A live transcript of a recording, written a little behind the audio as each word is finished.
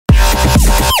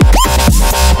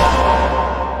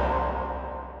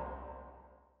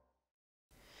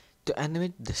To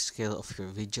animate the scale of your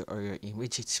video or your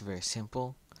image, it's very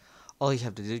simple. All you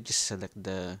have to do is just select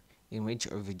the image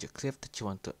or video clip that you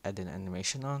want to add an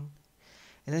animation on,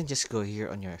 and then just go here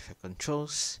on your effect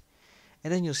controls,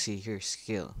 and then you'll see here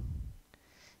scale.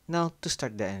 Now to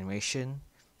start the animation,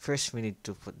 first we need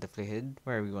to put the playhead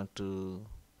where we want to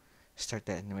start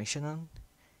the animation on,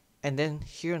 and then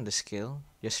here on the scale,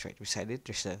 just right beside it,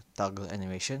 there's a toggle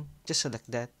animation. Just select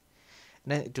that,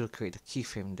 and then it will create a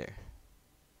keyframe there.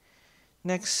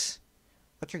 Next,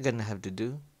 what you're gonna have to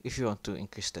do, if you want to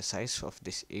increase the size of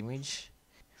this image,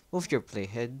 move your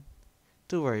playhead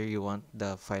to where you want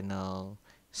the final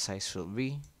size will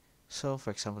be. So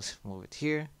for example, let's move it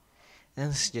here, and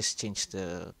let's just change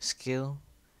the scale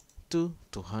to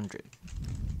 200.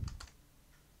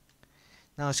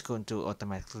 Now it's going to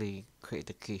automatically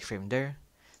create a keyframe there.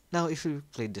 Now if we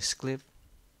play this clip,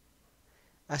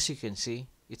 as you can see,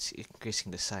 it's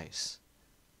increasing the size.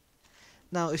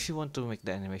 Now if you want to make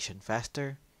the animation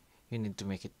faster, you need to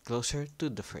make it closer to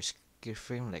the first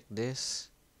keyframe like this.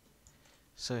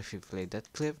 So if you play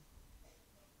that clip,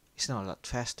 it's now a lot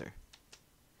faster.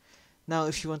 Now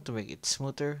if you want to make it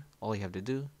smoother, all you have to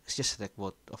do is just select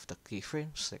both of the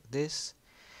keyframes like this,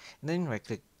 and then right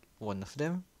click one of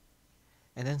them,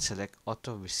 and then select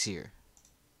Auto Bezier.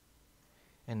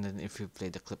 And then if you play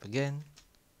the clip again,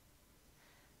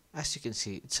 as you can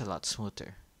see, it's a lot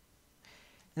smoother.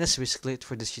 And that's basically it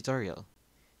for this tutorial.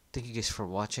 Thank you guys for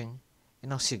watching,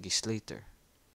 and I'll see you guys later.